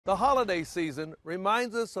The holiday season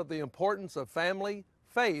reminds us of the importance of family,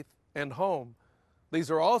 faith, and home. These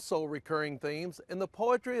are also recurring themes in the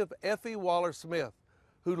poetry of Effie Waller Smith,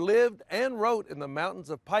 who lived and wrote in the mountains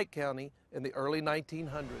of Pike County in the early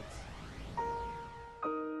 1900s.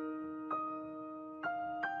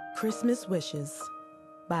 Christmas Wishes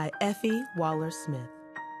by Effie Waller Smith.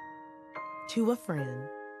 To a friend.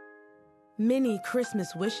 Many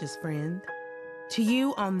Christmas wishes, friend. To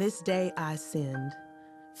you on this day I send.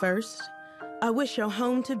 First, I wish your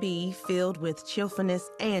home to be filled with cheerfulness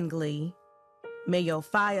and glee. May your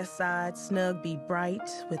fireside snug be bright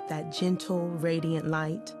with that gentle, radiant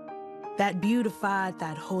light that beautified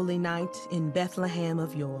that holy night in Bethlehem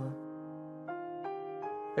of yore.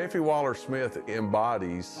 Effie Waller Smith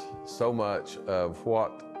embodies so much of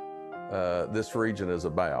what this region is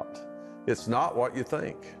about. It's not what you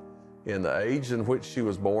think. In the age in which she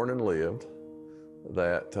was born and lived,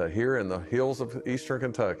 that here in the hills of eastern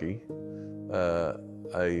Kentucky, a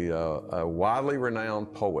widely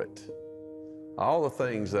renowned poet, all the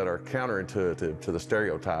things that are counterintuitive to the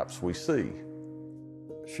stereotypes we see.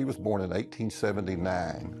 She was born in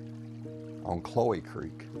 1879 on Chloe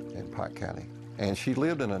Creek in Pike County, and she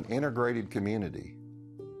lived in an integrated community,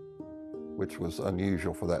 which was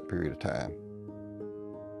unusual for that period of time.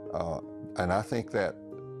 And I think that,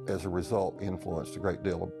 as a result, influenced a great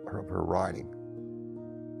deal of her writing.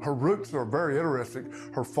 Her roots are very interesting.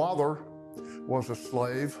 Her father was a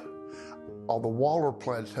slave on the Waller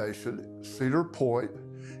plantation, Cedar Point,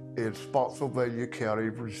 in Spotsylvania County,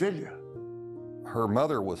 Virginia. Her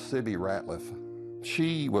mother was Sibby Ratliff.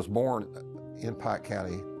 She was born in Pike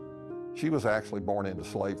County. She was actually born into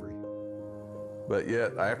slavery. But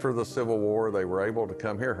yet, after the Civil War, they were able to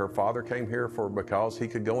come here. Her father came here because he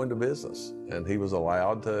could go into business, and he was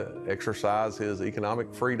allowed to exercise his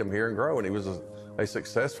economic freedom here and grow, and he was a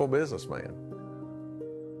successful businessman.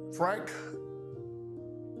 Frank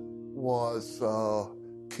was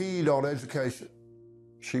keen on education.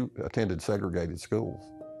 She attended segregated schools.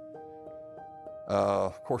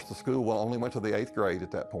 Of course, the school only went to the 8th grade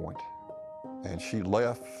at that point, and she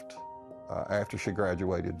left. After she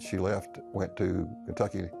graduated, she went to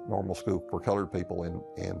Kentucky Normal School for Colored People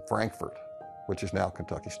in Frankfort, which is now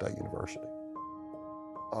Kentucky State University.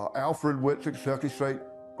 Alfred went to Kentucky State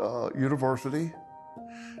University.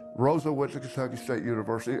 Rosa went to Kentucky State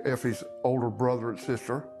University, Effie's older brother and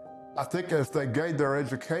sister. I think as they gained their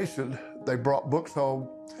education, they brought books home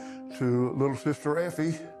to little sister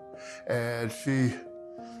Effie, and she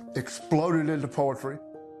exploded into poetry.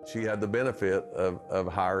 She had the benefit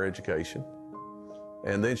of higher education,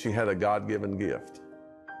 and then she had a God-given gift.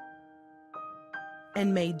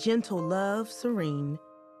 And may gentle love serene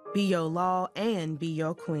be your law and be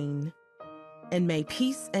your queen. And may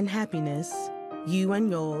peace and happiness you and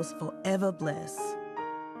yours forever bless.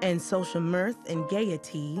 And social mirth and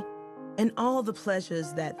gaiety and all the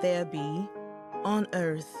pleasures that there be on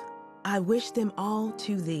earth, I wish them all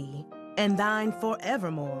to thee and thine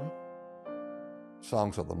forevermore.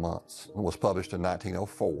 Songs of the Months was published in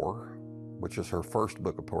 1904, which is her first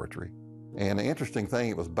book of poetry. And the interesting thing,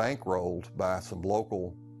 it was bankrolled by some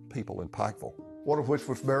local people in Pikeville. One of which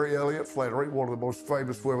was Mary Elliott Flannery, one of the most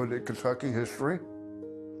famous women in Kentucky history.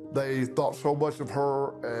 They thought so much of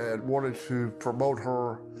her and wanted to promote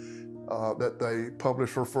her that they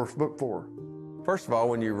published her first book for her. First of all,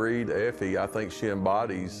 when you read Effie, I think she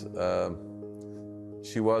embodies,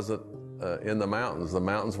 she wasn't in the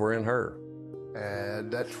mountains were in her. And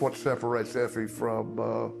that's what separates Effie from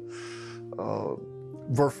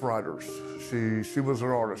verse writers. She was an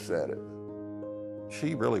artist at it.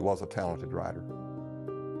 She really was a talented writer.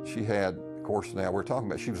 She had, of course, now we're talking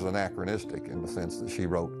about, she was anachronistic in the sense that she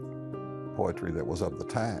wrote poetry that was of the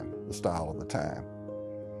time, the style of the time.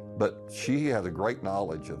 But she had a great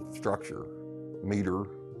knowledge of structure, meter,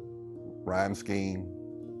 rhyme scheme,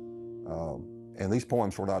 and these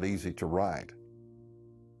poems were not easy to write.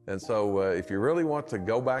 And so if you really want to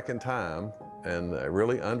go back in time and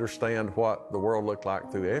really understand what the world looked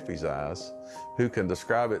like through Effie's eyes, who can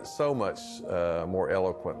describe it so much more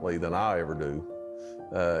eloquently than I ever do,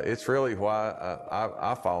 it's really why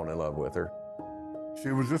I've fallen in love with her.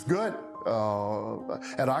 She was just good.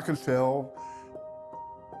 And I can tell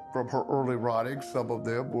from her early writings, some of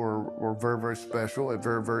them were very, very special and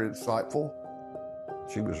very, very insightful.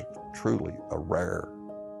 She was truly a rare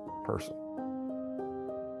person.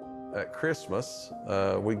 At Christmas,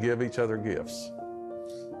 we give each other gifts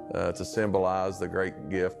to symbolize the great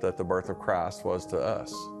gift that the birth of Christ was to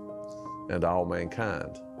us and to all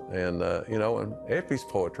mankind. And, you know, and Effie's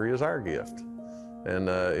poetry is our gift. And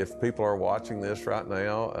if people are watching this right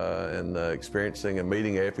now and experiencing and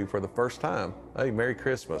meeting Effie for the first time, hey, Merry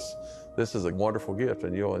Christmas. This is a wonderful gift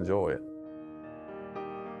and you'll enjoy it.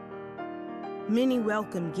 Many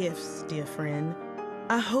welcome gifts, dear friend.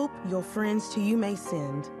 I hope your friends to you may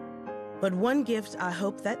send. But one gift I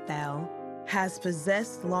hope that thou hast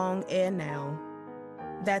possessed long ere now,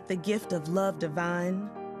 that the gift of love divine,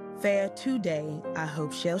 fair today I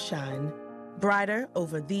hope shall shine, brighter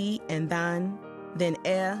over thee and thine than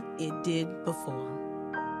e'er it did before.